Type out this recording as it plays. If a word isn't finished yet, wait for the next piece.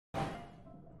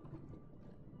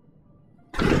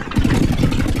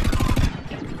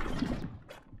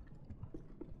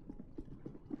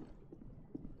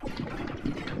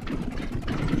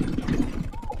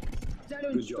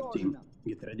job, team.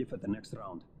 Get ready for the next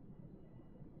round.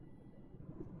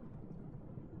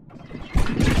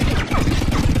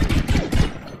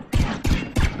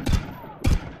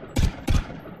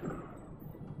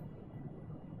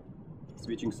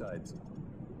 Switching sides.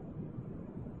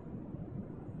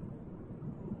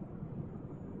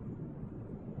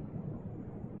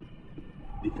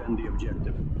 Defend the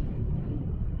objective.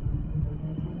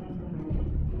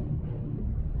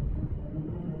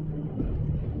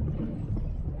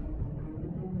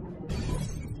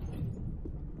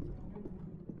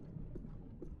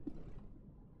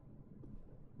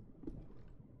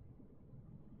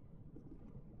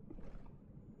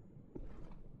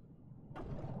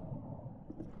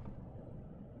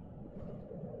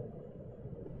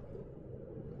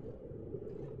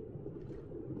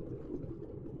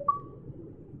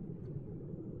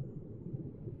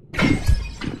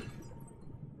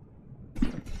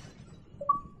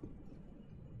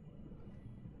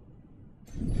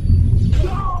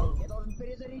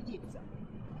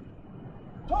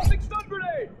 Tossing stun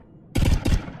grenade!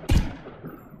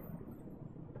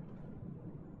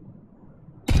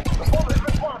 The bomb has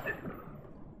been planted.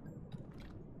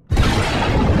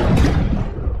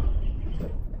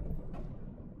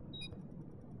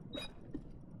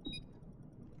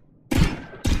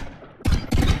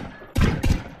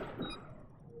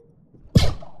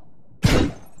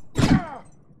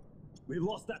 We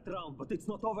lost that round, but it's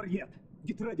not over yet.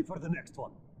 Get ready for the next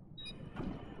one.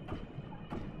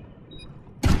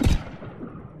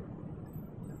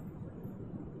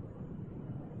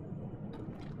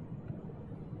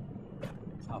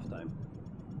 Halftime.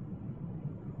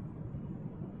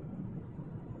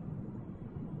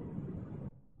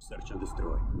 Search and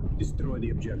destroy. Destroy the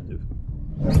objective.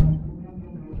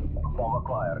 Bomb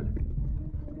acquired.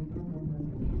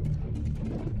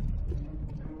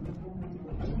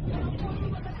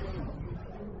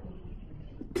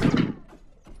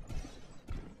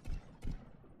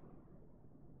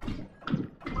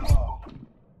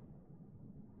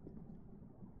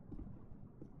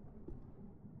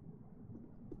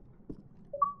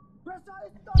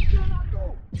 Бросай станцию на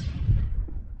ту!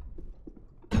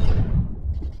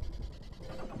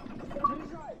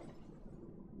 Заряжай!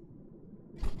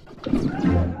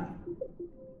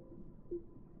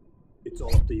 It's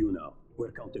all up to you now.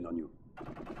 We're counting on you.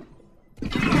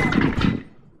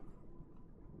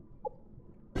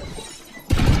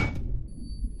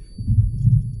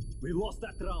 We lost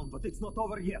that round, but it's not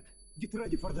over yet. Get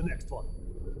ready for the next one.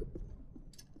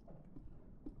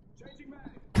 Changing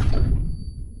mag.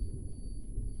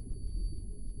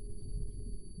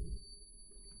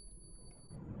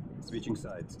 Switching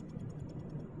sides.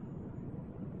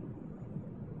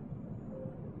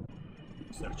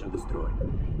 Search and destroy.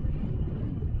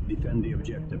 Defend the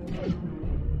objective.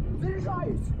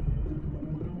 Заряжаюсь!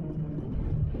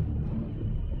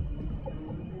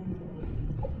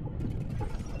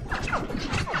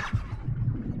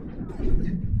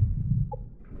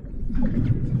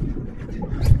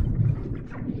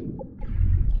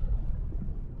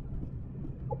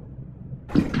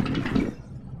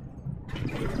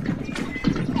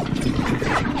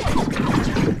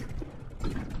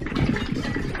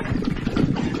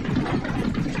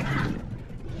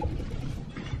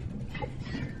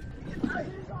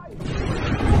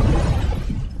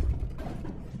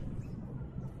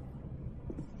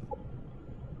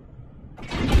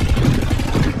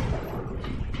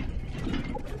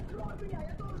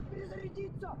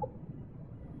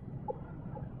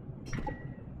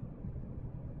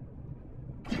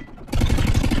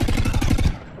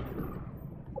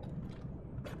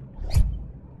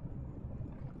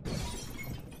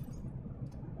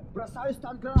 Бросаю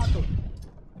стан-гранату!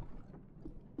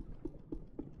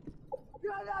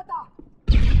 Граната!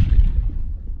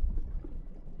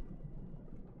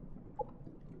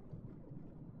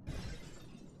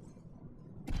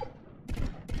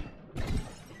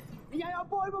 Меняю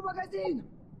обойму, магазин!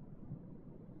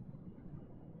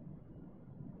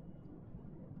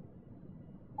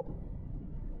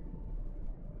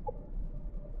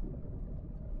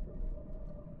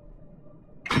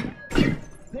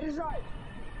 Заряжай!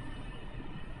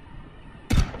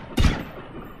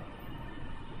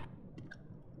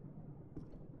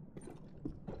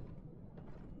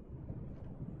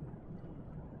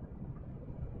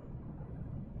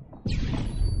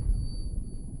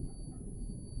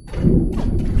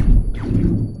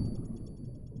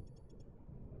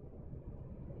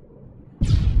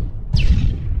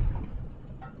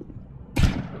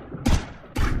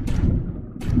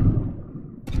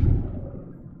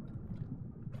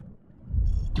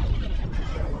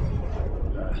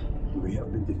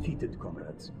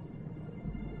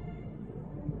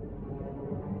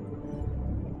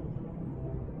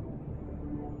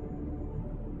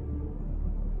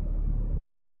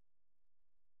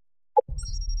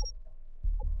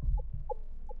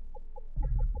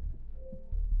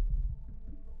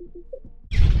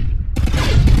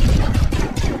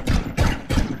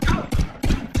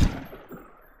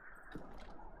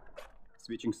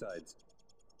 Switching sides.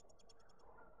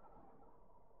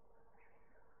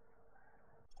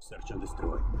 Search and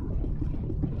destroy.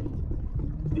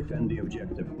 Defend the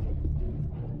objective.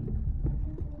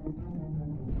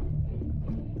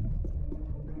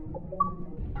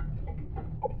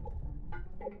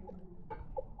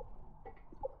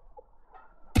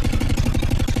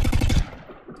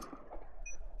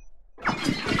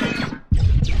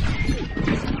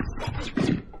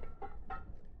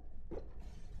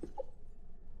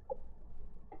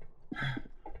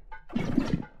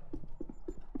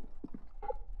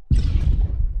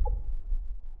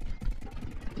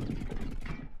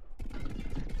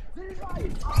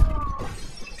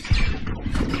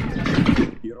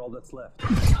 You're all that's left.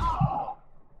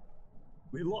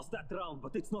 We lost that round,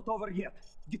 but it's not over yet.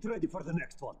 Get ready for the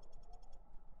next one.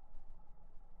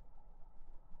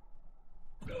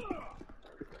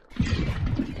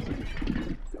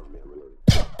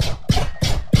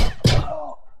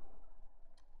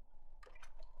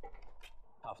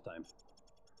 Halftime.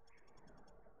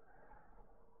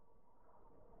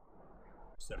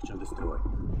 Search and destroy.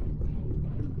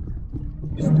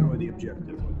 Destroy the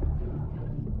objective.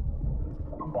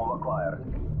 Bomb acquired.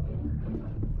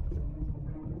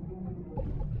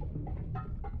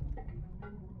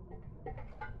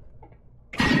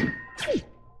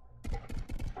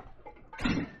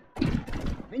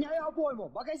 Меняю обойму!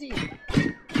 Магазин!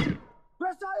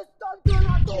 Бросаю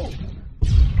стан-гранату!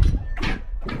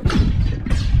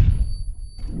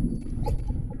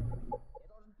 Я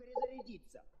должен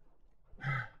перезарядиться.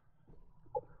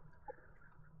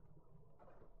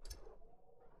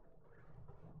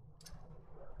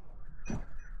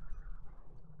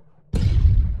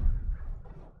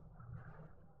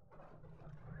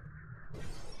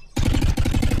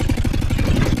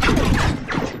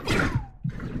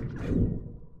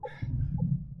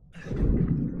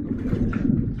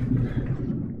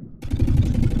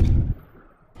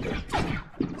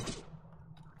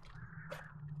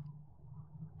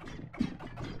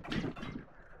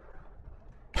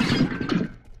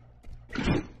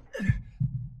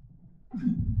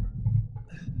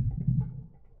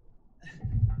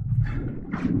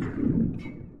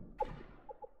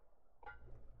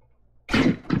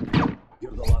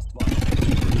 You're the last one.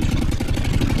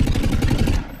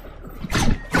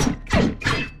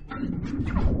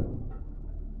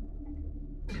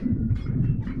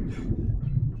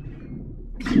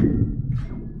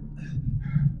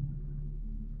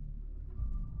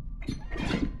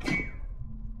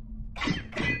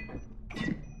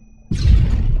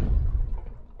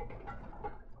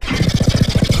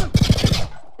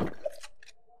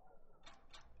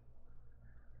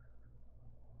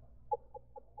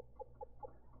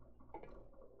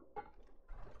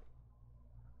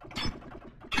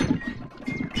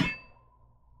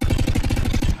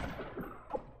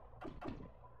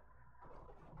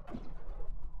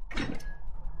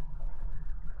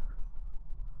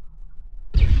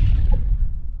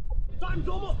 Time's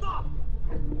almost up!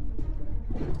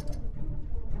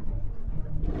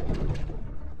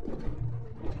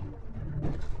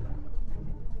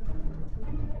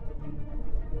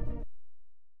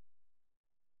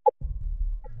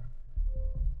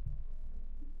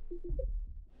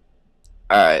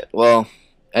 Alright, well,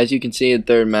 as you can see in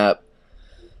third map,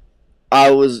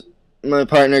 my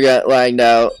partner got lagged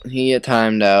out, he got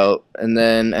timed out, and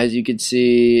then as you can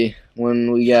see,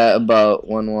 when we got about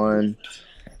 1-1,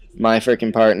 my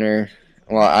freaking partner,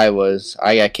 well,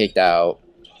 I got kicked out,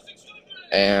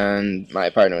 and my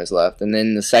partner was left. And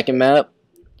then the second map,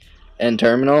 end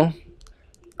terminal,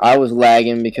 I was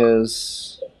lagging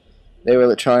because they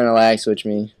were trying to lag switch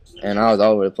me, and I was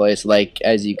all over the place, like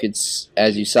as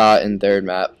you saw in third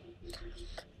map.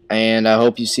 And I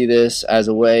hope you see this as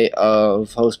a way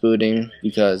of host booting,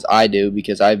 because I do,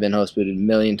 because I've been host booted a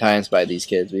million times by these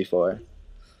kids before.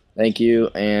 Thank you,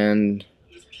 and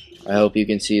I hope you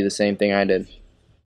can see the same thing I did.